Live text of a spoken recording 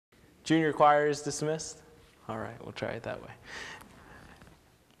Junior choir is dismissed? All right, we'll try it that way.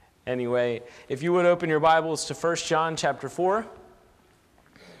 Anyway, if you would open your Bibles to 1 John chapter 4.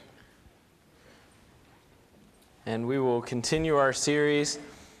 And we will continue our series.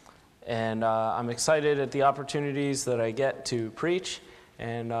 And I'm excited at the opportunities that I get to preach.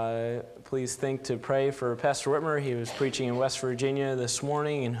 And please think to pray for Pastor Whitmer. He was preaching in West Virginia this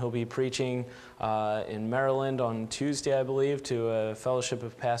morning, and he'll be preaching in Maryland on Tuesday, I believe, to a fellowship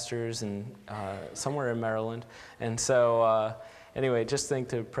of pastors and somewhere in Maryland. And so anyway, just think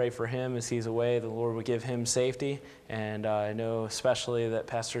to pray for him as he's away. The Lord will give him safety. And I know especially that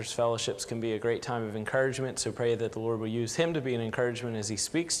pastors' fellowships can be a great time of encouragement, so pray that the Lord will use him to be an encouragement as he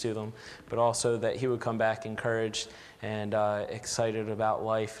speaks to them, but also that he would come back encouraged and excited about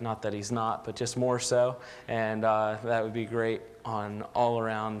life. Not that he's not, but just more so. And that would be great on all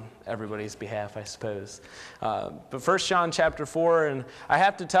around everybody's behalf, I suppose. But 1 John chapter 4, and I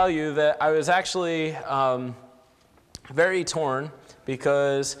have to tell you that I was actually very torn,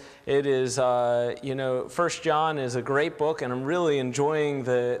 because it is, 1 John is a great book, and I'm really enjoying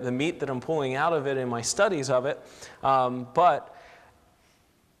the meat that I'm pulling out of it in my studies of it. But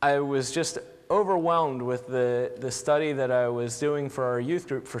I was just overwhelmed with the study that I was doing for our youth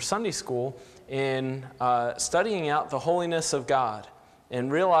group for Sunday school in studying out the holiness of God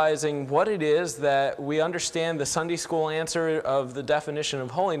and realizing what it is that we understand. The Sunday school answer of the definition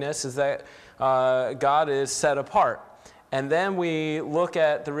of holiness is that God is set apart. And then we look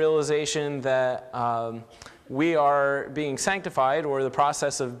at the realization that we are being sanctified, or the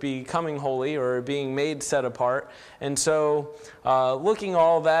process of becoming holy or being made set apart. And so looking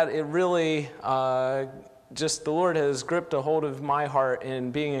all that, it really just the Lord has gripped a hold of my heart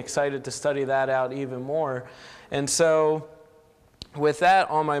in being excited to study that out even more. And so with that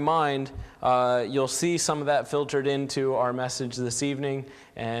on my mind, you'll see some of that filtered into our message this evening,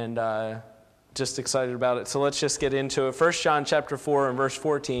 and just excited about it. So let's just get into it. 1 John chapter 4 and verse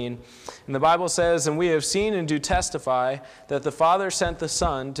 14. And the Bible says, "And we have seen and do testify that the Father sent the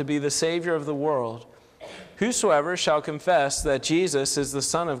Son to be the Savior of the world. Whosoever shall confess that Jesus is the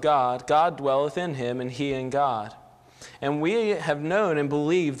Son of God, God dwelleth in him, and he in God. And we have known and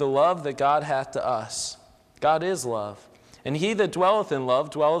believed the love that God hath to us. God is love. And he that dwelleth in love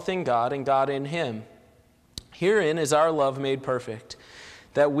dwelleth in God, and God in him. Herein is our love made perfect,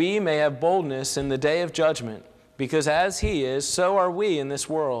 that we may have boldness in the day of judgment, because as he is, so are we in this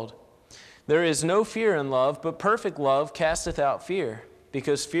world. There is no fear in love, but perfect love casteth out fear,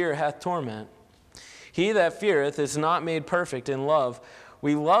 because fear hath torment. He that feareth is not made perfect in love.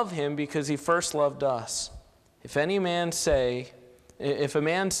 We love him because he first loved us. If a man say,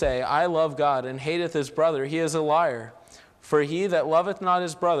 I love God, and hateth his brother, he is a liar. For he that loveth not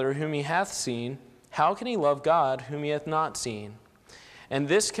his brother whom he hath seen, how can he love God whom he hath not seen? And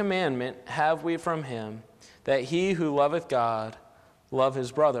this commandment have we from him, that he who loveth God love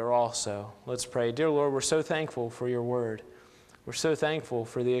his brother also." Let's pray. Dear Lord, we're so thankful for your word. We're so thankful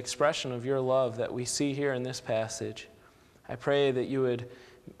for the expression of your love that we see here in this passage. I pray that you would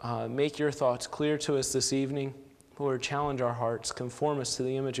make your thoughts clear to us this evening. Lord, challenge our hearts, conform us to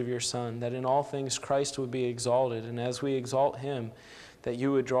the image of your Son, that in all things Christ would be exalted, and as we exalt him, that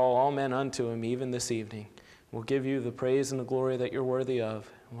you would draw all men unto him even this evening. We'll give you the praise and the glory that you're worthy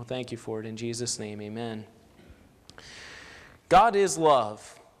of, and we'll thank you for it in Jesus' name. Amen. God is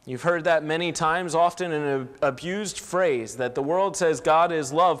love. You've heard that many times, often an abused phrase, that the world says God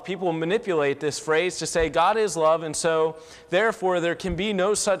is love. People manipulate this phrase to say God is love, and so therefore there can be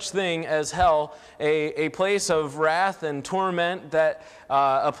no such thing as hell, a place of wrath and torment, that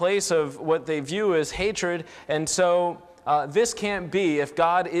a place of what they view as hatred, and so this can't be if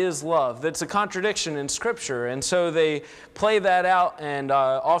God is love. That's a contradiction in Scripture. And so they play that out and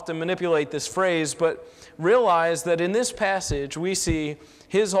often manipulate this phrase, but realize that in this passage we see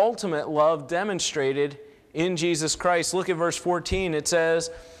his ultimate love demonstrated in Jesus Christ. Look at verse 14. It says,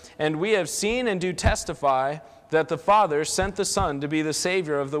 "And we have seen and do testify that the Father sent the Son to be the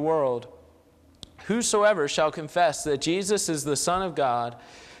Savior of the world. Whosoever shall confess that Jesus is the Son of God,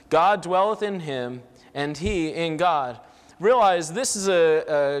 God dwelleth in him, and he in God." Realize this is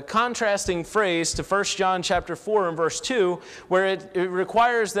a contrasting phrase to 1 John chapter 4 and verse 2, where it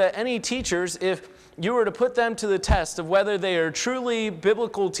requires that any teachers, if you were to put them to the test of whether they are truly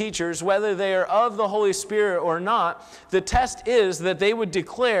biblical teachers, whether they are of the Holy Spirit or not, the test is that they would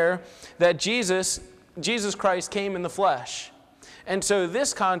declare that Jesus Christ came in the flesh. And so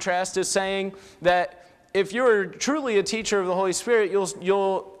this contrast is saying that if you're truly a teacher of the Holy Spirit,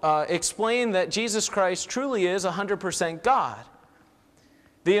 you'll explain that Jesus Christ truly is 100% God.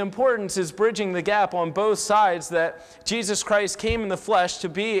 The importance is bridging the gap on both sides, that Jesus Christ came in the flesh to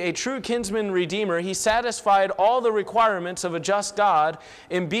be a true kinsman redeemer. He satisfied all the requirements of a just God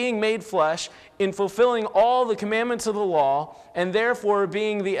in being made flesh, in fulfilling all the commandments of the law, and therefore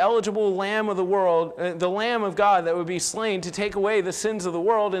being the eligible Lamb of the world, the Lamb of God that would be slain to take away the sins of the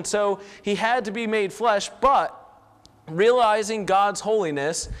world. And so he had to be made flesh, but realizing God's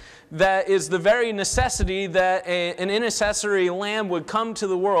holiness, that is the very necessity that an intercessory lamb would come to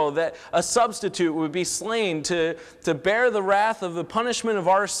the world, that a substitute would be slain to bear the wrath of the punishment of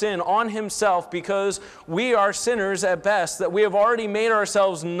our sin on himself, because we are sinners at best, that we have already made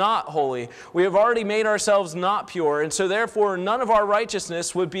ourselves not holy. We have already made ourselves not pure, and so therefore none of our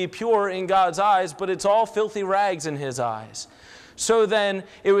righteousness would be pure in God's eyes, but it's all filthy rags in his eyes. So then,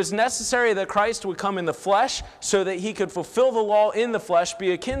 it was necessary that Christ would come in the flesh so that he could fulfill the law in the flesh,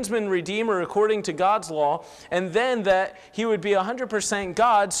 be a kinsman redeemer according to God's law, and then that he would be 100%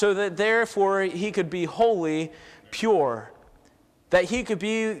 God so that therefore he could be holy, pure, that he could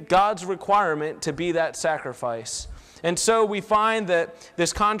be God's requirement to be that sacrifice. And so we find that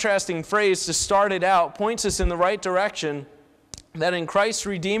this contrasting phrase to start it out points us in the right direction, that in Christ's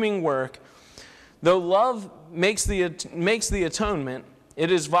redeeming work, though love makes the atonement,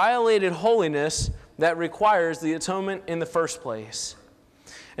 it is violated holiness that requires the atonement in the first place.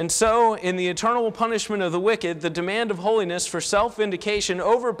 And so, in the eternal punishment of the wicked, the demand of holiness for self-vindication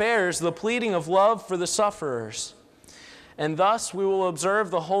overbears the pleading of love for the sufferers. And thus we will observe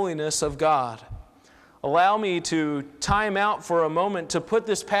the holiness of God. Allow me to time out for a moment to put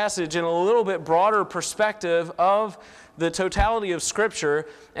this passage in a little bit broader perspective of the totality of Scripture,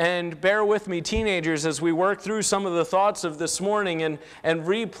 and bear with me, teenagers, as we work through some of the thoughts of this morning and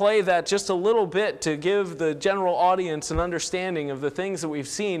replay that just a little bit to give the general audience an understanding of the things that we've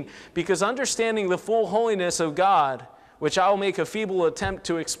seen, because understanding the full holiness of God, which I'll make a feeble attempt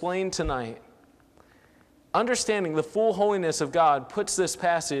to explain tonight, understanding the full holiness of God puts this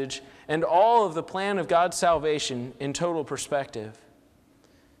passage and all of the plan of God's salvation in total perspective.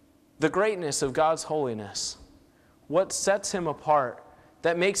 The greatness of God's holiness, what sets him apart,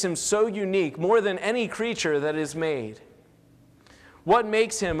 that makes him so unique, more than any creature that is made. What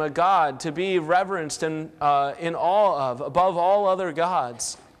makes him a God to be reverenced and in awe of, above all other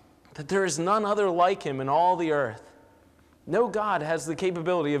gods, that there is none other like him in all the earth. No God has the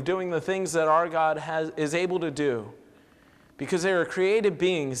capability of doing the things that our God is able to do, because they are created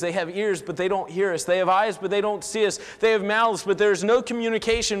beings. They have ears, but they don't hear us. They have eyes, but they don't see us. They have mouths, but there's no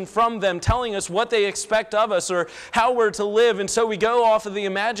communication from them telling us what they expect of us or how we're to live. And so we go off of the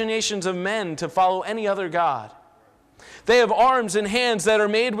imaginations of men to follow any other god. They have arms and hands that are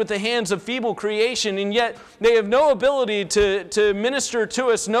made with the hands of feeble creation, and yet they have no ability to minister to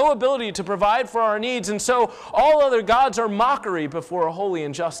us, no ability to provide for our needs. And so all other gods are mockery before a holy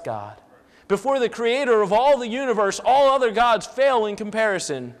and just God. Before the creator of all the universe, all other gods fail in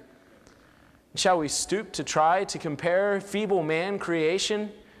comparison. Shall we stoop to try to compare feeble man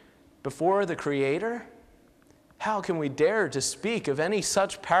creation before the creator? How can we dare to speak of any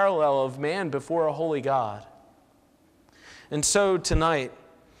such parallel of man before a holy God? And so tonight,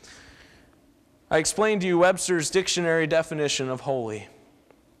 I explained to you Webster's dictionary definition of holy.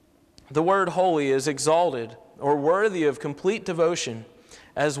 The word holy is exalted or worthy of complete devotion,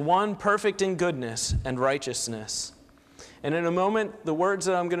 as one perfect in goodness and righteousness. And in a moment, the words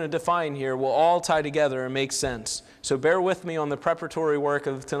that I'm going to define here will all tie together and make sense. So bear with me on the preparatory work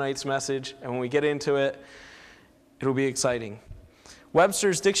of tonight's message, and when we get into it, it'll be exciting.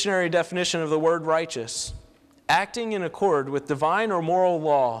 Webster's dictionary definition of the word righteous: acting in accord with divine or moral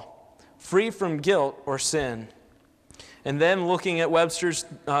law, free from guilt or sin. And then looking at Webster's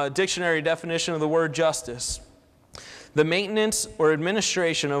dictionary definition of the word justice: the maintenance or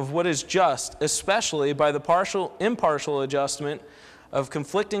administration of what is just, especially by the impartial adjustment of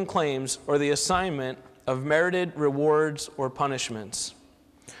conflicting claims or the assignment of merited rewards or punishments.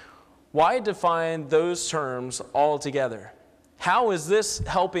 Why define those terms all together? How is this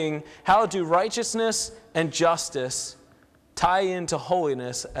helping? How do righteousness and justice tie into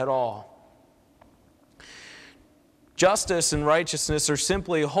holiness at all? Justice and righteousness are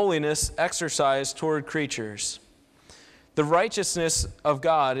simply holiness exercised toward creatures. The righteousness of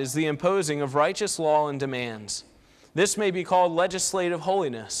God is the imposing of righteous law and demands. This may be called legislative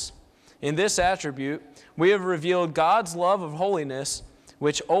holiness. In this attribute, we have revealed God's love of holiness,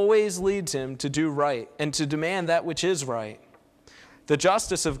 which always leads him to do right and to demand that which is right. The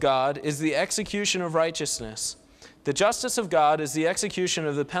justice of God is the execution of righteousness. The justice of God is the execution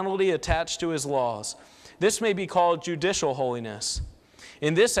of the penalty attached to his laws. This may be called judicial holiness.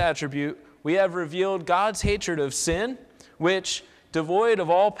 In this attribute, we have revealed God's hatred of sin, which devoid of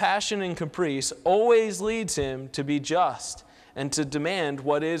all passion and caprice, always leads him to be just and to demand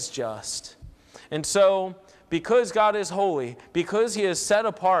what is just. And so, because God is holy, because he is set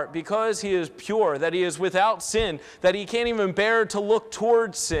apart, because he is pure, that he is without sin, that he can't even bear to look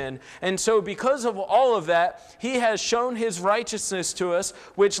towards sin. And so because of all of that, he has shown his righteousness to us,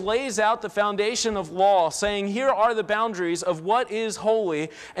 which lays out the foundation of law, saying here are the boundaries of what is holy.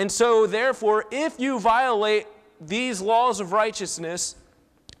 And so therefore, if you violate these laws of righteousness,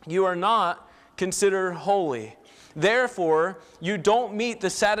 you are not considered holy. Therefore, you don't meet the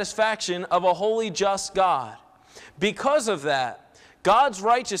satisfaction of a holy, just God. Because of that, God's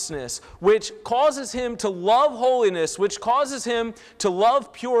righteousness, which causes him to love holiness, which causes him to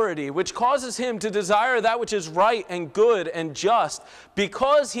love purity, which causes him to desire that which is right and good and just,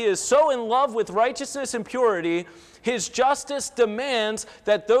 because he is so in love with righteousness and purity, his justice demands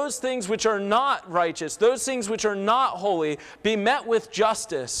that those things which are not righteous, those things which are not holy, be met with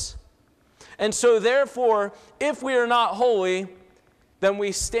justice. And so therefore, if we are not holy, then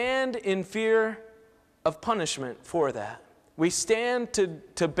we stand in fear of punishment for that. We stand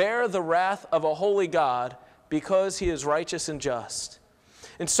to bear the wrath of a holy God because he is righteous and just.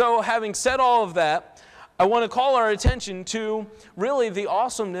 And so, having said all of that, I want to call our attention to really the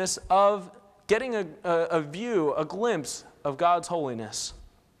awesomeness of getting a view, a glimpse of God's holiness.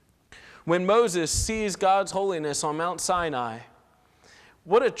 When Moses sees God's holiness on Mount Sinai,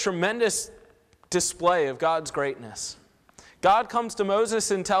 what a tremendous display of God's greatness. God comes to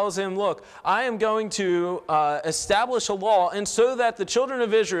Moses and tells him, look, I am going to establish a law, and so that the children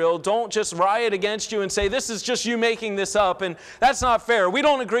of Israel don't just riot against you and say, this is just you making this up, and that's not fair. We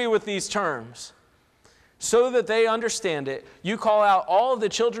don't agree with these terms. So that they understand it, you call out all of the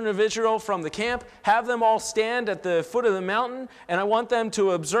children of Israel from the camp, have them all stand at the foot of the mountain, and I want them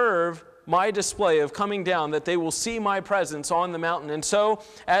to observe my display of coming down, that they will see my presence on the mountain. And so,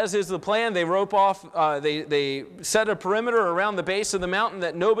 as is the plan, they rope off, they set a perimeter around the base of the mountain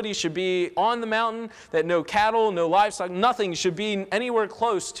that nobody should be on the mountain, that no cattle, no livestock, nothing should be anywhere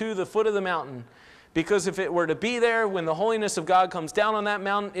close to the foot of the mountain. Because if it were to be there, when the holiness of God comes down on that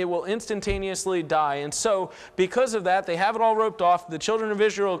mountain, it will instantaneously die. And so, because of that, they have it all roped off. The children of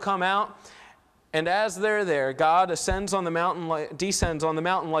Israel come out, and as they're there, God descends on the mountain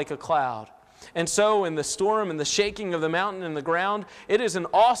like a cloud. And so in the storm and the shaking of the mountain and the ground, it is an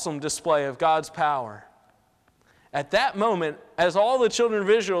awesome display of God's power. At that moment, as all the children of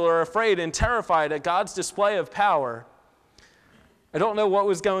Israel are afraid and terrified at God's display of power, I don't know what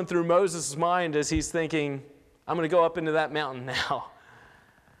was going through Moses' mind as he's thinking, I'm going to go up into that mountain now.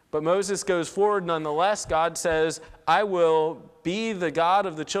 But Moses goes forward nonetheless. God says, I will be the God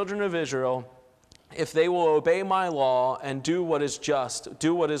of the children of Israel if they will obey my law and do what is just,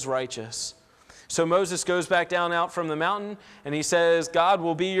 do what is righteous. So Moses goes back down out from the mountain, and he says, God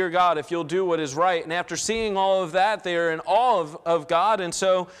will be your God if you'll do what is right. And after seeing all of that, they are in awe of God. And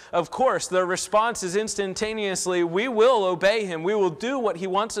so, of course, their response is instantaneously, we will obey him. We will do what he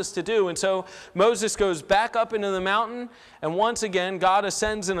wants us to do. And so Moses goes back up into the mountain, and once again, God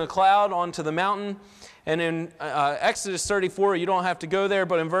ascends in a cloud onto the mountain. And in Exodus 34, you don't have to go there,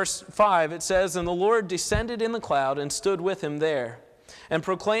 but in verse 5 it says, And the Lord descended in the cloud and stood with him there, and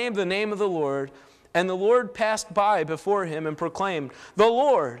proclaimed the name of the Lord. And the Lord passed by before him and proclaimed, the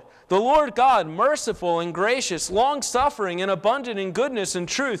Lord God, merciful and gracious, long-suffering and abundant in goodness and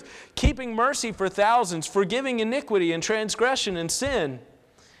truth, keeping mercy for thousands, forgiving iniquity and transgression and sin,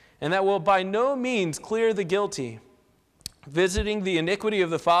 and that will by no means clear the guilty, visiting the iniquity of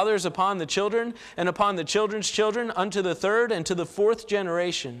the fathers upon the children and upon the children's children unto the third and to the fourth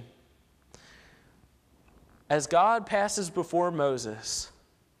generation. As God passes before Moses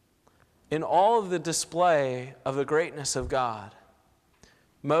in all of the display of the greatness of God,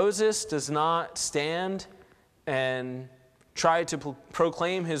 Moses does not stand and try to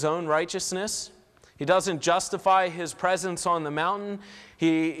proclaim his own righteousness. He doesn't justify his presence on the mountain.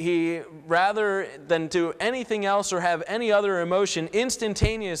 He rather than do anything else or have any other emotion,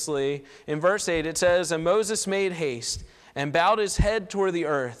 instantaneously, in verse 8 it says, And Moses made haste and bowed his head toward the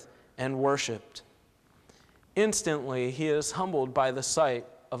earth and worshipped. Instantly he is humbled by the sight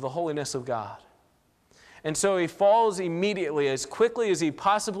of the holiness of God. And so he falls immediately, as quickly as he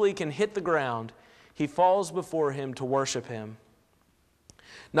possibly can hit the ground, he falls before him to worship him.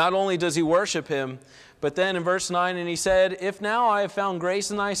 Not only does he worship him, but then in verse 9, And he said, If now I have found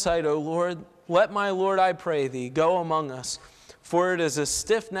grace in thy sight, O Lord, let my Lord, I pray thee, go among us, for it is a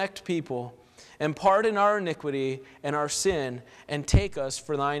stiff-necked people, and pardon our iniquity and our sin, and take us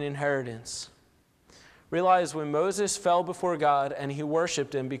for thine inheritance. Realize when Moses fell before God and he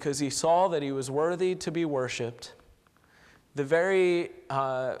worshiped him because he saw that he was worthy to be worshiped, the very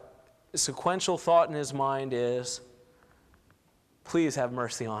sequential thought in his mind is, please have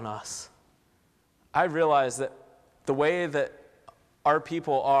mercy on us. I realize that the way that our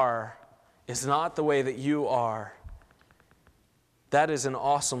people are is not the way that you are. That is an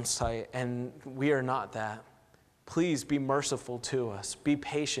awesome sight, and we are not that. Please be merciful to us. Be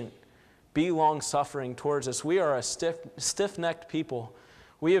patient. Be long-suffering towards us. We are a stiff-necked people.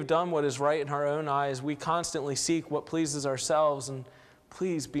 We have done what is right in our own eyes. We constantly seek what pleases ourselves, and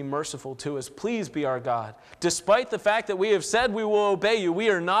please be merciful to us. Please be our God. Despite the fact that we have said we will obey you, we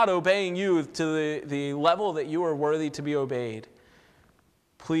are not obeying you to the level that you are worthy to be obeyed.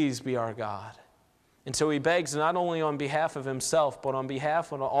 Please be our God. And so he begs not only on behalf of himself, but on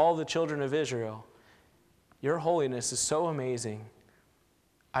behalf of all the children of Israel. Your holiness is so amazing.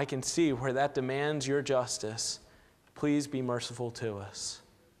 I can see where that demands your justice. Please be merciful to us.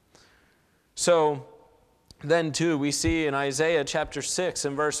 So then too, we see in Isaiah chapter 6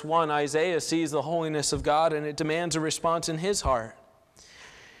 and verse 1, Isaiah sees the holiness of God and it demands a response in his heart.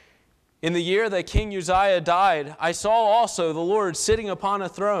 In the year that King Uzziah died, I saw also the Lord sitting upon a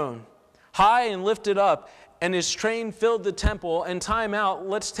throne, high and lifted up, and his train filled the temple. And time out,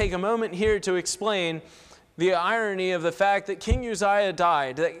 let's take a moment here to explain the irony of the fact that King Uzziah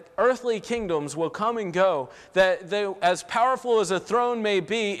died, that earthly kingdoms will come and go, that as powerful as a throne may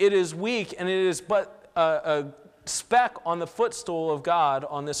be, it is weak and it is but a speck on the footstool of God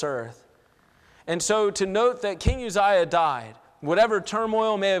on this earth. And so to note that King Uzziah died, whatever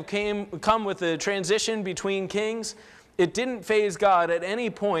turmoil may have come with the transition between kings, it didn't faze God at any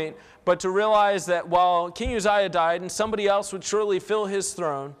point, but to realize that while King Uzziah died and somebody else would surely fill his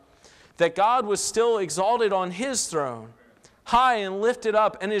throne, that God was still exalted on his throne, high and lifted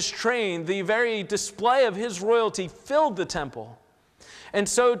up, and his train, the very display of his royalty, filled the temple. And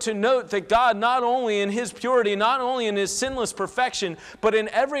so to note that God, not only in his purity, not only in his sinless perfection, but in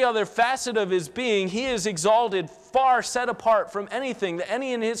every other facet of his being, he is exalted, far set apart from anything that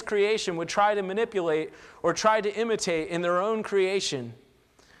any in his creation would try to manipulate or try to imitate in their own creation.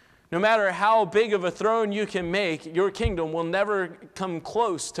 No matter how big of a throne you can make, your kingdom will never come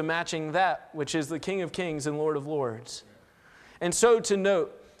close to matching that which is the King of Kings and Lord of Lords. And so to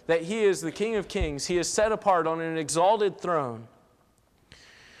note that he is the King of Kings, he is set apart on an exalted throne.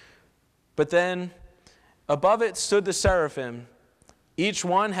 But then above it stood the seraphim. Each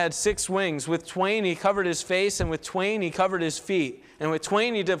one had 6 wings. With twain he covered his face, and with twain he covered his feet, and with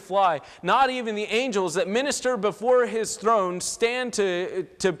twain he did fly. Not even the angels that minister before his throne stand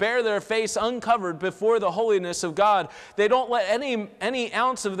to bear their face uncovered before the holiness of God. They don't let any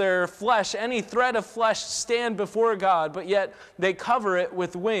ounce of their flesh, any thread of flesh stand before God, but yet they cover it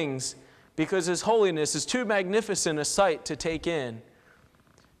with wings because his holiness is too magnificent a sight to take in,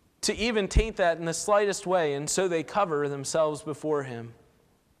 to even taint that in the slightest way, and so they cover themselves before him.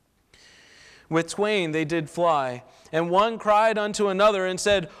 With twain they did fly, and one cried unto another and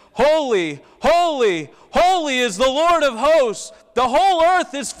said, Holy, holy, holy is the Lord of hosts. The whole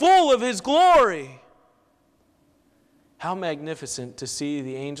earth is full of his glory. How magnificent to see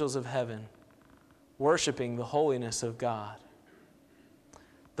the angels of heaven worshiping the holiness of God.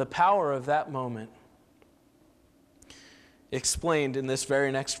 The power of that moment explained in this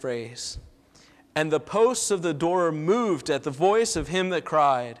very next phrase. And the posts of the door moved at the voice of him that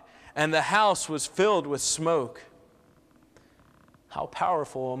cried, and the house was filled with smoke. How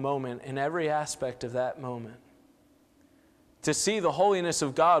powerful a moment in every aspect of that moment. To see the holiness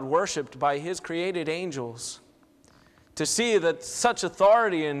of God worshiped by his created angels. To see that such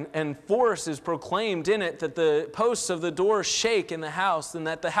authority and force is proclaimed in it, that the posts of the door shake in the house, and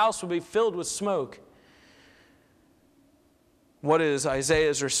that the house will be filled with smoke. What is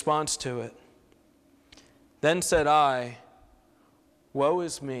Isaiah's response to it? Then said I, Woe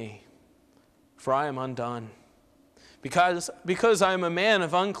is me, for I am undone, because I am a man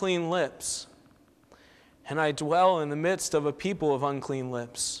of unclean lips, and I dwell in the midst of a people of unclean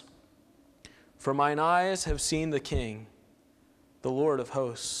lips. For mine eyes have seen the King, the Lord of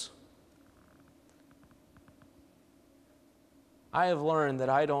hosts. I have learned that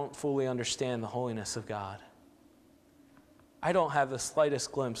I don't fully understand the holiness of God. I don't have the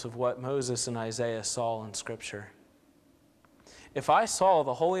slightest glimpse of what Moses and Isaiah saw in Scripture. If I saw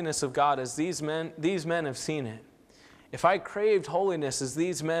the holiness of God as these men have seen it, if I craved holiness as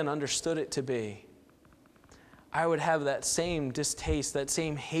these men understood it to be, I would have that same distaste, that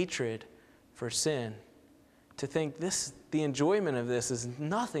same hatred for sin, to think the enjoyment of this is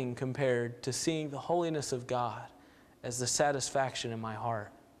nothing compared to seeing the holiness of God as the satisfaction in my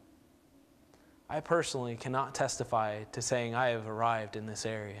heart. I personally cannot testify to saying I have arrived in this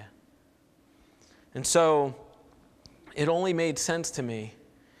area. And so, it only made sense to me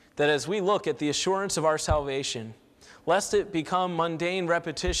that as we look at the assurance of our salvation, lest it become mundane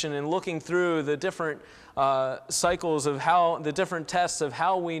repetition and looking through the different cycles of the different tests of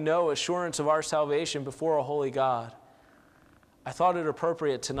how we know assurance of our salvation before a holy God, I thought it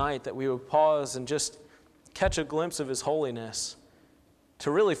appropriate tonight that we would pause and just catch a glimpse of His holiness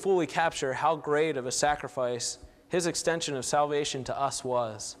to really fully capture how great of a sacrifice His extension of salvation to us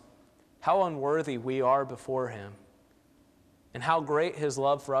was, how unworthy we are before Him, and how great His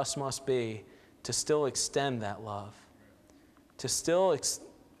love for us must be to still extend that love, to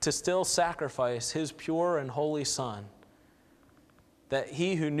still sacrifice His pure and holy Son, that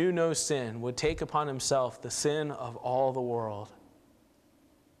He who knew no sin would take upon Himself the sin of all the world.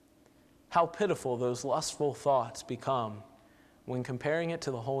 How pitiful those lustful thoughts become when comparing it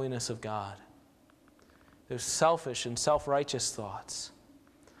to the holiness of God. Those selfish and self-righteous thoughts.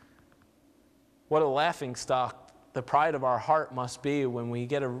 What a laughingstock the pride of our heart must be when we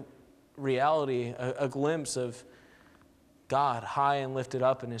get a reality, a glimpse of God high and lifted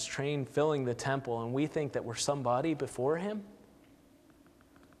up and His train filling the temple, and we think that we're somebody before Him.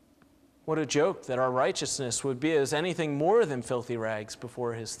 What a joke that our righteousness would be as anything more than filthy rags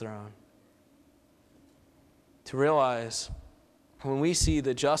before His throne. To realize when we see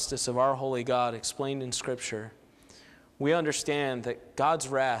the justice of our holy God explained in Scripture, we understand that God's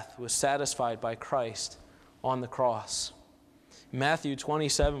wrath was satisfied by Christ on the cross. Matthew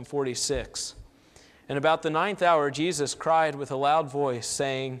 27:46. And about the 9th hour, Jesus cried with a loud voice,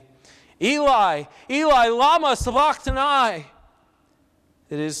 saying, Eli, Eli, lama sabachthani.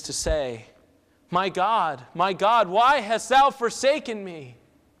 It is to say, my God, why hast thou forsaken me?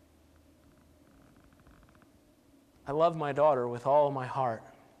 I love my daughter with all my heart.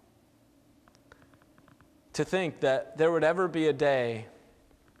 To think that there would ever be a day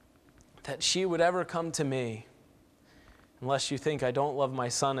that she would ever come to me, unless you think I don't love my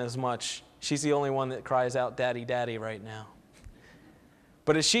son as much. She's the only one that cries out, Daddy, Daddy, right now.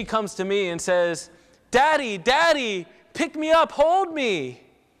 But as she comes to me and says, Daddy, Daddy, pick me up, hold me,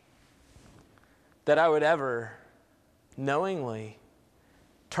 that I would ever knowingly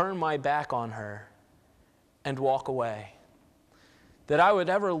turn my back on her and walk away. That I would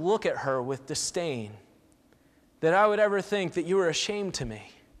ever look at her with disdain. That I would ever think that you were ashamed to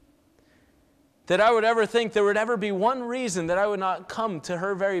me. That I would ever think there would ever be one reason that I would not come to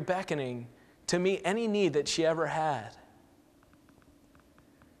her very beckoning to meet any need that she ever had.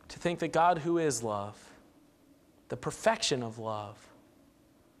 To think that God, who is love, the perfection of love,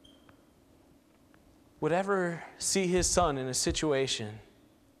 would ever see His Son in a situation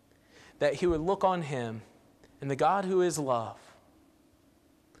that He would look on Him, and the God who is love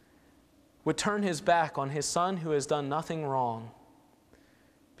would turn His back on His Son who has done nothing wrong,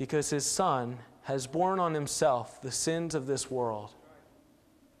 because His Son has borne on Himself the sins of this world.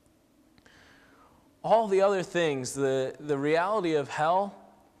 All the other things, the reality of hell,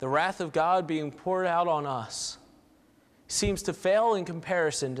 the wrath of God being poured out on us, seems to fail in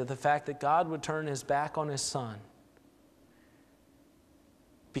comparison to the fact that God would turn His back on His Son,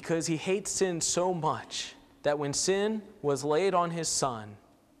 because He hates sin so much that when sin was laid on His Son,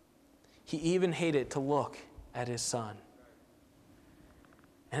 He even hated to look at His Son.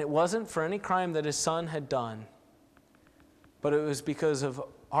 And it wasn't for any crime that His Son had done, but it was because of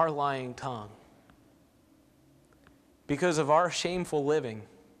our lying tongue, because of our shameful living,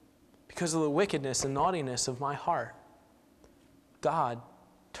 because of the wickedness and naughtiness of my heart. God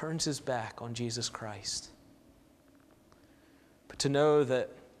turns His back on Jesus Christ. But to know that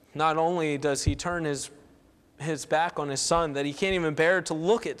not only does He turn His back on His Son, that He can't even bear to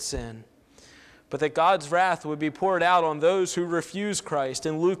look at sin, but that God's wrath would be poured out on those who refuse Christ.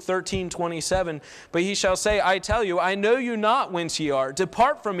 In Luke 13:27, but He shall say, I tell you, I know you not whence ye are.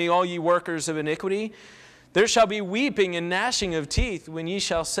 Depart from me, all ye workers of iniquity. There shall be weeping and gnashing of teeth when ye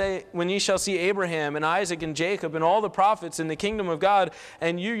shall see Abraham and Isaac and Jacob and all the prophets in the kingdom of God,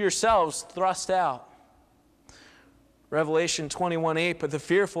 and you yourselves thrust out. Revelation 21:8, but the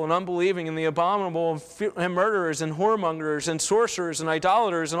fearful and unbelieving and the abominable and murderers and whoremongers and sorcerers and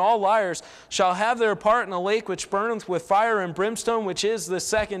idolaters and all liars shall have their part in the lake which burneth with fire and brimstone, which is the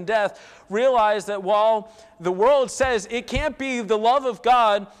second death. Realize that while the world says it can't be the love of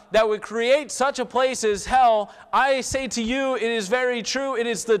God that would create such a place as hell, I say to you, it is very true. It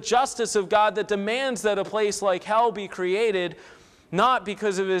is the justice of God that demands that a place like hell be created, not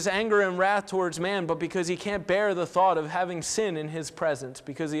because of His anger and wrath towards man, but because He can't bear the thought of having sin in His presence,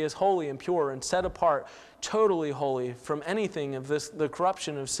 because He is holy and pure and set apart, totally holy from anything of the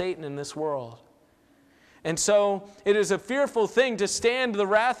corruption of Satan in this world. And so it is a fearful thing to stand the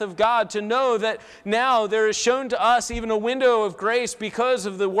wrath of God, to know that now there is shown to us even a window of grace because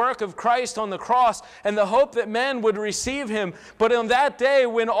of the work of Christ on the cross and the hope that men would receive him. But on that day,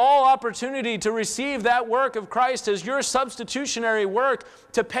 when all opportunity to receive that work of Christ as your substitutionary work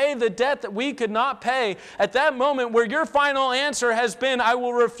to pay the debt that we could not pay, at that moment where your final answer has been, I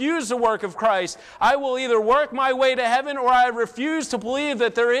will refuse the work of Christ. I will either work my way to heaven or I refuse to believe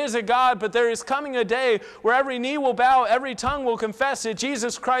that there is a God, but there is coming a day where every knee will bow, every tongue will confess that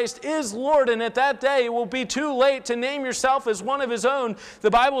Jesus Christ is Lord, and at that day it will be too late to name yourself as one of his own. The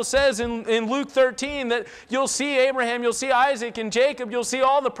Bible says in Luke 13 that you'll see Abraham, you'll see Isaac and Jacob, you'll see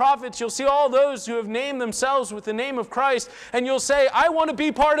all the prophets, you'll see all those who have named themselves with the name of Christ, and you'll say, I want to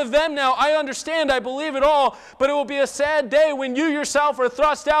be part of them now. I understand, I believe it all, but it will be a sad day when you yourself are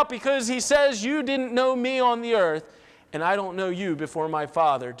thrust out because he says, you didn't know me on the earth, and I don't know you before my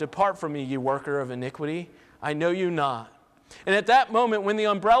Father. Depart from me, you worker of iniquity. I know you not. And at that moment, when the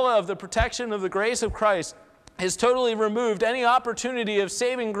umbrella of the protection of the grace of Christ is totally removed, any opportunity of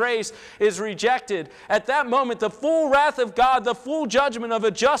saving grace is rejected. At that moment, the full wrath of God, the full judgment of a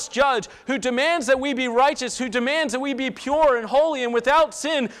just judge who demands that we be righteous, who demands that we be pure and holy and without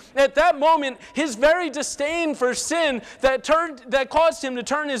sin, at that moment, his very disdain for sin that caused him to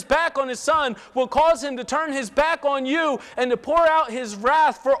turn his back on his Son will cause him to turn his back on you and to pour out his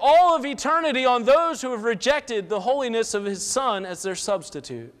wrath for all of eternity on those who have rejected the holiness of his Son as their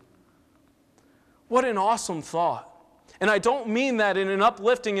substitute. What an awesome thought. And I don't mean that in an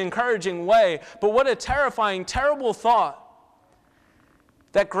uplifting, encouraging way, but what a terrifying, terrible thought.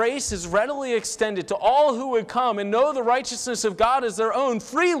 That grace is readily extended to all who would come and know the righteousness of God as their own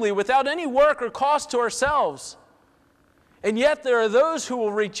freely without any work or cost to ourselves. And yet there are those who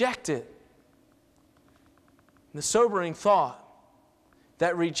will reject it. The sobering thought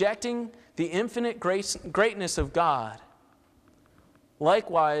that rejecting the infinite greatness of God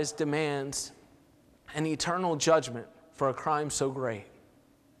likewise demands an eternal judgment for a crime so great.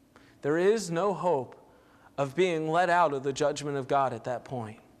 There is no hope of being let out of the judgment of God at that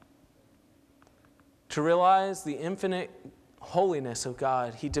point. To realize the infinite holiness of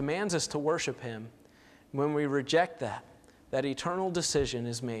God, he demands us to worship him. When we reject that eternal decision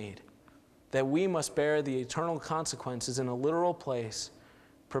is made, that we must bear the eternal consequences in a literal place,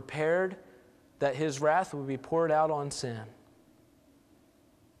 prepared that his wrath will be poured out on sin.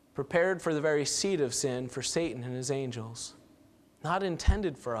 Prepared for the very seat of sin for Satan and his angels. Not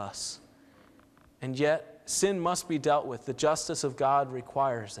intended for us. And yet, sin must be dealt with. The justice of God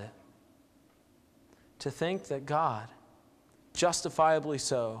requires it. To think that God, justifiably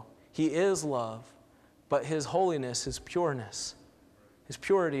so, he is love, but his holiness, his pureness, his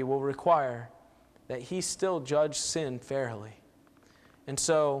purity will require that he still judge sin fairly. And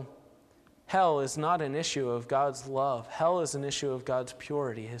so, hell is not an issue of God's love. Hell is an issue of God's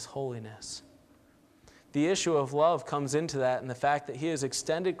purity, his holiness. The issue of love comes into that in the fact that he has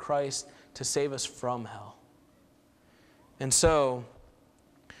extended Christ to save us from hell. And so,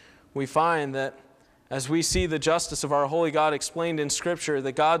 we find that as we see the justice of our holy God explained in Scripture,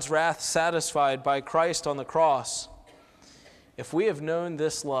 that God's wrath satisfied by Christ on the cross, if we have known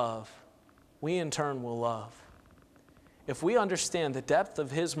this love, we in turn will love. If we understand the depth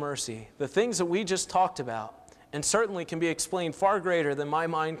of his mercy, the things that we just talked about, and certainly can be explained far greater than my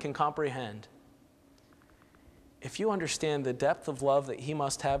mind can comprehend, if you understand the depth of love that he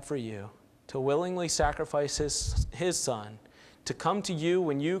must have for you, to willingly sacrifice his Son, to come to you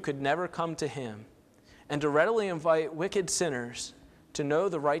when you could never come to him, and to readily invite wicked sinners to know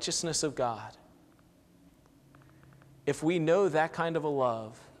the righteousness of God, if we know that kind of a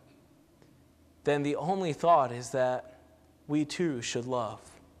love, then the only thought is that we too should love.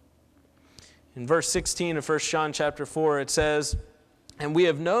 In verse 16 of 1 John chapter 4, it says, And we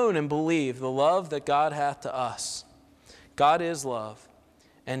have known and believed the love that God hath to us. God is love,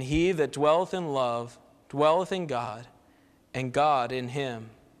 and he that dwelleth in love dwelleth in God, and God in him.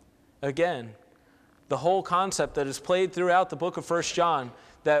 Again, the whole concept that is played throughout the book of 1 John,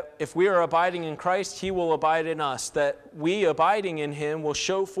 that if we are abiding in Christ, he will abide in us, that we abiding in him will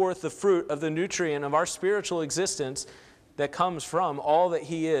show forth the fruit of the nutrient of our spiritual existence that comes from all that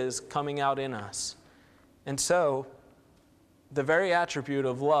he is coming out in us. And so, the very attribute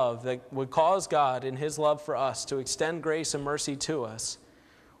of love that would cause God in his love for us to extend grace and mercy to us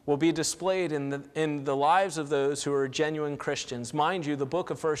will be displayed in the lives of those who are genuine Christians. Mind you, the book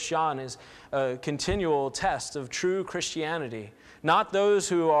of 1 John is a continual test of true Christianity. Not those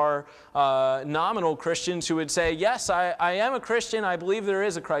who are nominal Christians who would say, yes, I am a Christian, I believe there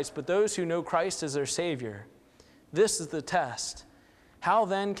is a Christ, but those who know Christ as their Savior. This is the test. How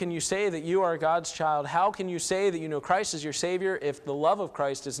then can you say that you are God's child? How can you say that you know Christ as your Savior if the love of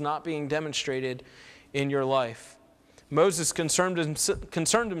Christ is not being demonstrated in your life? Moses concerned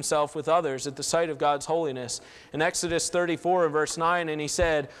himself with others at the sight of God's holiness. In Exodus 34 verse 9, and he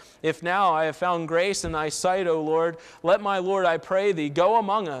said, "If now I have found grace in thy sight, O Lord, let my Lord, I pray thee, go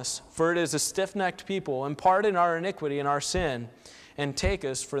among us, for it is a stiff-necked people, and pardon our iniquity and our sin, and take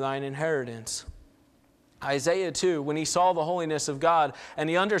us for thine inheritance." Isaiah too, when he saw the holiness of God, and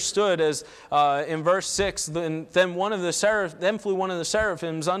he understood, as in verse 6, then flew one of the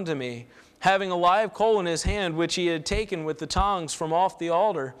seraphims unto me, having a live coal in his hand, which he had taken with the tongs from off the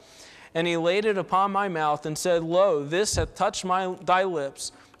altar. And he laid it upon my mouth, and said, Lo, this hath touched thy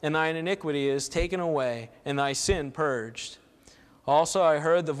lips, and thine iniquity is taken away, and thy sin purged. Also I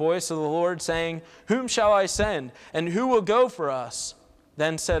heard the voice of the Lord saying, Whom shall I send, and who will go for us?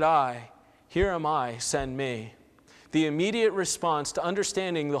 Then said I, Here am I, send me. The immediate response to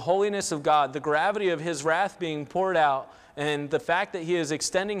understanding the holiness of God, the gravity of his wrath being poured out, and the fact that he is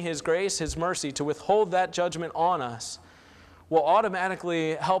extending his grace, his mercy, to withhold that judgment on us, will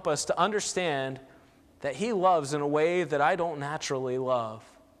automatically help us to understand that he loves in a way that I don't naturally love.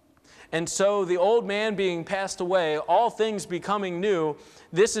 And so the old man being passed away, all things becoming new,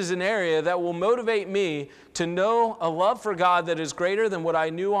 this is an area that will motivate me to know a love for God that is greater than what I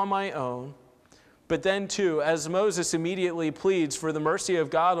knew on my own. But then too, as Moses immediately pleads for the mercy of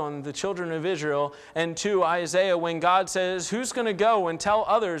God on the children of Israel, and to Isaiah, when God says, who's going to go and tell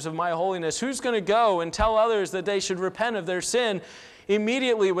others of my holiness? Who's going to go and tell others that they should repent of their sin?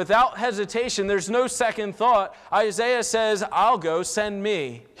 Immediately, without hesitation, there's no second thought, Isaiah says, I'll go, send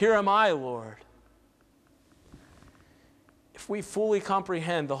me. Here am I, Lord. If we fully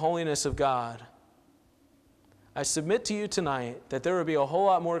comprehend the holiness of God, I submit to you tonight that there would be a whole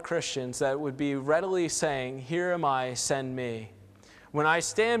lot more Christians that would be readily saying, Here am I, send me. When I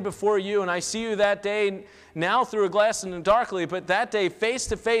stand before you and I see you that day, now through a glass and darkly, but that day face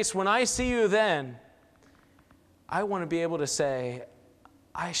to face, when I see you then, I want to be able to say,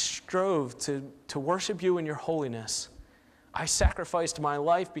 I strove to worship you in your holiness. I sacrificed my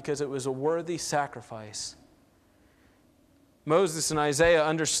life because it was a worthy sacrifice. Moses and Isaiah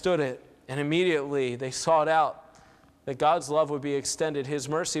understood it, and immediately they sought out that God's love would be extended, his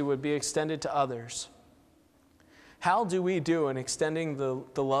mercy would be extended to others. How do we do in extending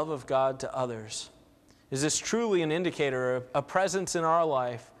the love of God to others? Is this truly an indicator of a presence in our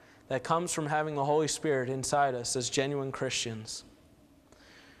life that comes from having the Holy Spirit inside us as genuine Christians?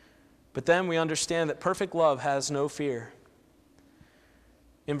 But then we understand that perfect love has no fear.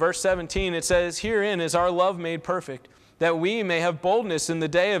 In verse 17 it says, Herein is our love made perfect, that we may have boldness in the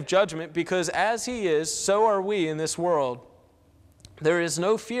day of judgment, because as he is, so are we in this world. There is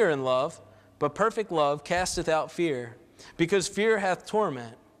no fear in love, but perfect love casteth out fear, because fear hath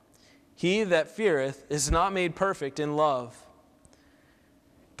torment. He that feareth is not made perfect in love.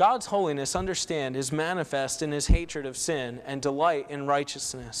 God's holiness, understand, is manifest in his hatred of sin and delight in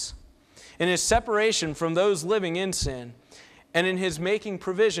righteousness, in his separation from those living in sin, and in his making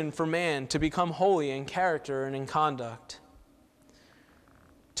provision for man to become holy in character and in conduct.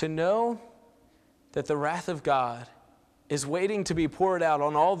 To know that the wrath of God is waiting to be poured out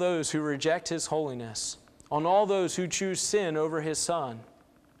on all those who reject his holiness, on all those who choose sin over his Son,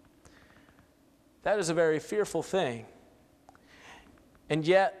 that is a very fearful thing. And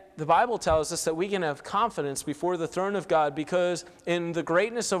yet, the Bible tells us that we can have confidence before the throne of God, because in the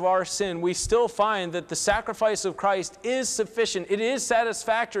greatness of our sin, we still find that the sacrifice of Christ is sufficient. It is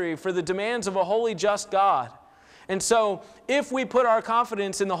satisfactory for the demands of a holy, just God. And so, if we put our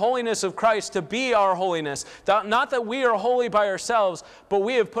confidence in the holiness of Christ to be our holiness, not that we are holy by ourselves, but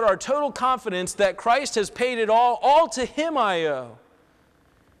we have put our total confidence that Christ has paid it all to him I owe.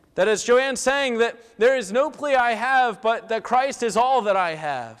 That as Joanne sang, that there is no plea I have, but that Christ is all that I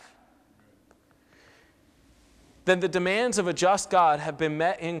have. Then the demands of a just God have been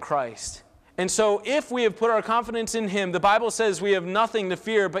met in Christ. And so if we have put our confidence in him, the Bible says we have nothing to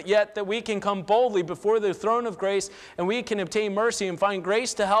fear, but yet that we can come boldly before the throne of grace, and we can obtain mercy and find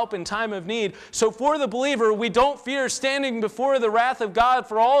grace to help in time of need. So for the believer, we don't fear standing before the wrath of God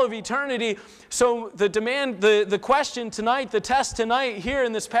for all of eternity. So the question tonight, the test tonight here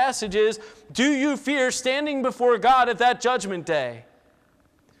in this passage is, do you fear standing before God at that judgment day?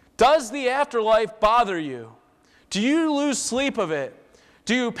 Does the afterlife bother you? Do you lose sleep of it?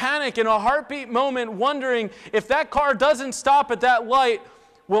 Do you panic in a heartbeat moment wondering, if that car doesn't stop at that light,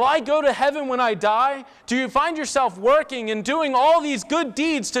 will I go to heaven when I die? Do you find yourself working and doing all these good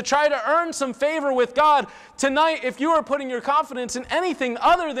deeds to try to earn some favor with God? Tonight, if you are putting your confidence in anything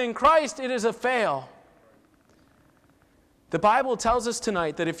other than Christ, it is a fail. The Bible tells us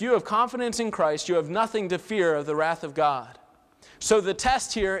tonight that if you have confidence in Christ, you have nothing to fear of the wrath of God. So the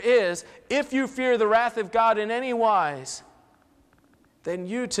test here is, if you fear the wrath of God in any wise, then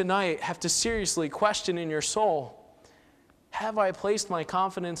you tonight have to seriously question in your soul, have I placed my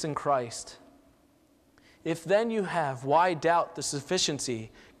confidence in Christ? If then you have, why doubt the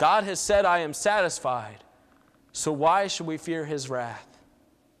sufficiency? God has said, I am satisfied. So why should we fear his wrath?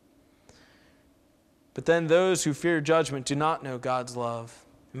 But then those who fear judgment do not know God's love.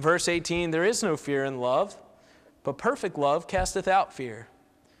 In verse 18, there is no fear in love, but perfect love casteth out fear,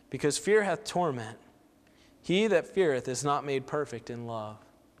 because fear hath torment. He that feareth is not made perfect in love.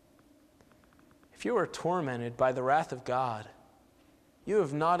 If you are tormented by the wrath of God, you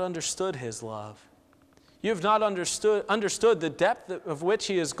have not understood his love. You have not understood the depth of which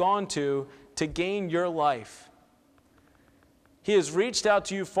he has gone to gain your life. He has reached out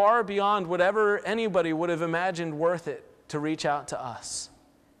to you far beyond whatever anybody would have imagined worth it to reach out to us.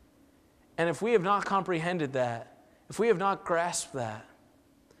 And if we have not comprehended that, if we have not grasped that,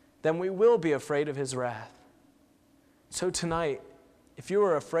 then we will be afraid of his wrath. So tonight, if you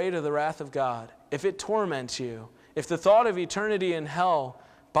are afraid of the wrath of God, if it torments you, if the thought of eternity in hell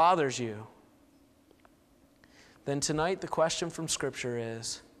bothers you, then tonight the question from Scripture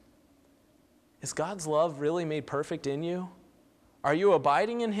is God's love really made perfect in you? Are you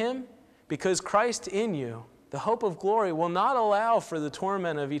abiding in him? Because Christ in you, the hope of glory, will not allow for the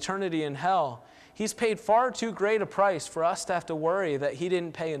torment of eternity in hell. He's paid far too great a price for us to have to worry that he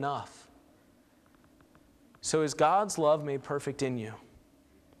didn't pay enough. So is God's love made perfect in you?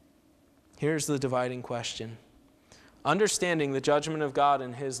 Here's the dividing question. Understanding the judgment of God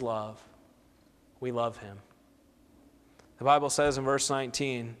and his love, we love him. The Bible says in verse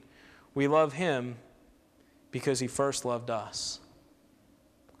 19, we love him because he first loved us.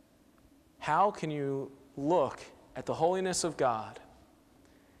 How can you look at the holiness of God?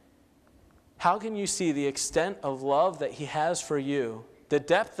 How can you see the extent of love that he has for you, the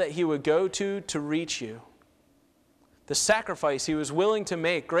depth that he would go to reach you, the sacrifice he was willing to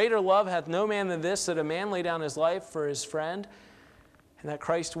make? Greater love hath no man than this, that a man lay down his life for his friend, and that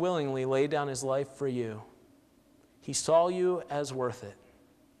Christ willingly laid down his life for you. He saw you as worth it.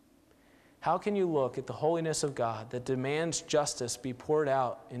 How can you look at the holiness of God that demands justice be poured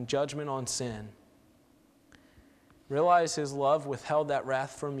out in judgment on sin? Realize his love withheld that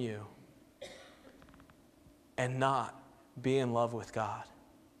wrath from you and not be in love with God.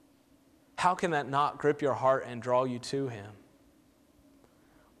 How can that not grip your heart and draw you to him?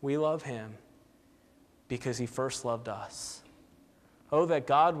 We love him because he first loved us. Oh, that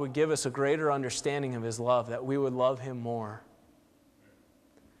God would give us a greater understanding of his love, that we would love him more.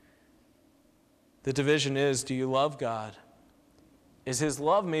 The division is, do you love God? Is his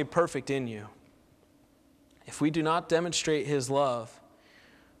love made perfect in you? If we do not demonstrate his love,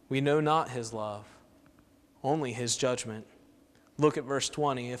 we know not his love, only his judgment. Look at verse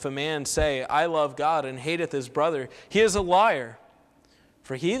 20. If a man say, I love God, and hateth his brother, he is a liar.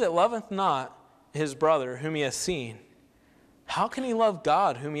 For he that loveth not his brother whom he hath seen, how can he love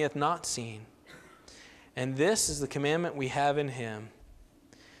God whom he hath not seen? And this is the commandment we have in him,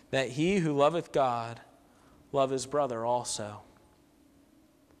 that he who loveth God love his brother also.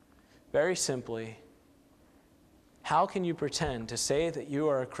 Very simply, how can you pretend to say that you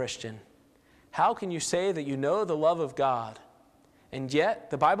are a Christian? How can you say that you know the love of God? And yet,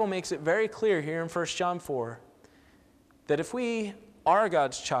 the Bible makes it very clear here in 1 John 4 that if we are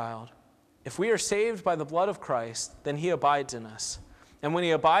God's child, if we are saved by the blood of Christ, then he abides in us. And when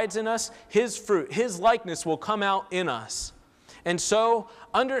he abides in us, his fruit, his likeness will come out in us. And so,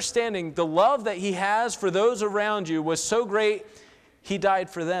 understanding the love that he has for those around you was so great, he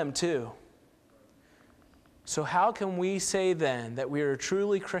died for them too. So how can we say then that we are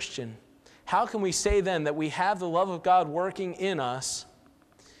truly Christian? How can we say then that we have the love of God working in us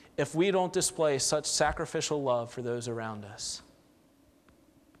if we don't display such sacrificial love for those around us?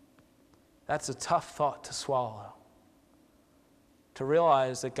 That's a tough thought to swallow. To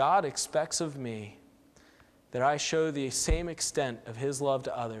realize that God expects of me that I show the same extent of his love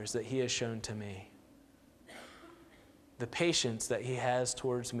to others that he has shown to me. The patience that he has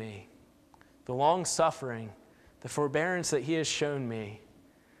towards me. The long-suffering, the forbearance that he has shown me.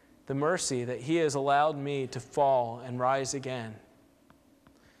 The mercy that he has allowed me to fall and rise again.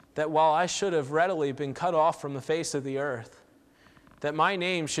 That while I should have readily been cut off from the face of the earth, that my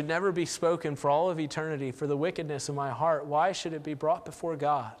name should never be spoken for all of eternity for the wickedness of my heart, why should it be brought before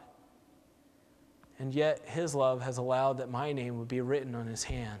God? And yet his love has allowed that my name would be written on his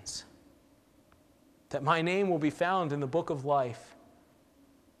hands. That my name will be found in the book of life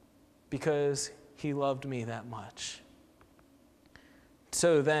because he loved me that much.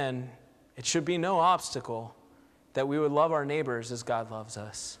 So then, it should be no obstacle that we would love our neighbors as God loves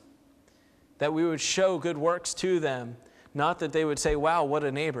us. That we would show good works to them, not that they would say, wow, what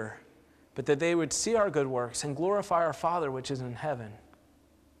a neighbor, but that they would see our good works and glorify our Father which is in heaven.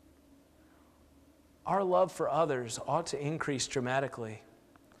 Our love for others ought to increase dramatically.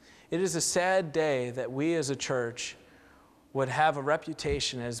 It is a sad day that we as a church would have a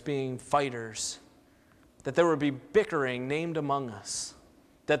reputation as being fighters, that there would be bickering named among us,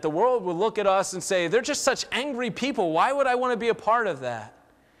 that the world would look at us and say, they're just such angry people. Why would I want to be a part of that?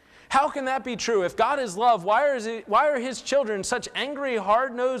 How can that be true? If God is love, why are his children such angry,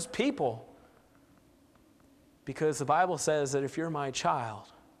 hard-nosed people? Because the Bible says that if you're my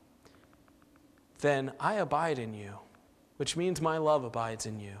child, then I abide in you, which means my love abides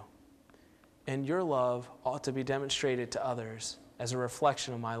in you. And your love ought to be demonstrated to others as a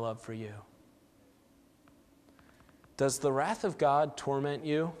reflection of my love for you. Does the wrath of God torment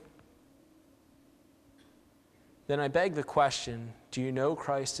you? Then I beg the question, do you know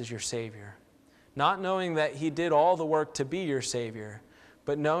Christ as your Savior? Not knowing that he did all the work to be your Savior,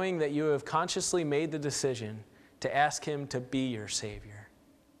 but knowing that you have consciously made the decision to ask him to be your Savior.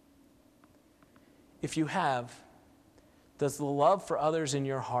 If you have, does the love for others in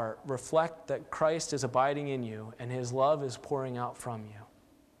your heart reflect that Christ is abiding in you and his love is pouring out from you?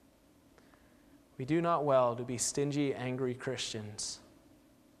 We do not well to be stingy, angry Christians.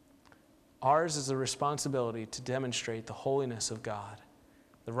 Ours is the responsibility to demonstrate the holiness of God,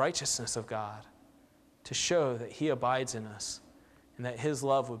 the righteousness of God, to show that he abides in us and that his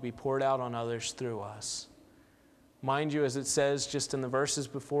love would be poured out on others through us. Mind you, as it says just in the verses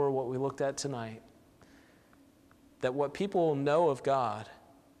before what we looked at tonight, that what people know of God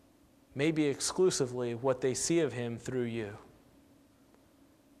may be exclusively what they see of him through you.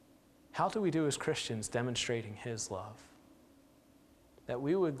 How do we do as Christians demonstrating his love? That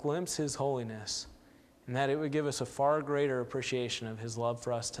we would glimpse his holiness and that it would give us a far greater appreciation of his love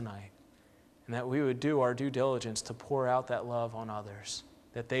for us tonight, and that we would do our due diligence to pour out that love on others,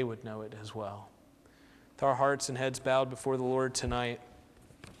 that they would know it as well. With our hearts and heads bowed before the Lord tonight,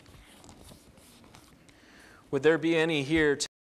 would there be any here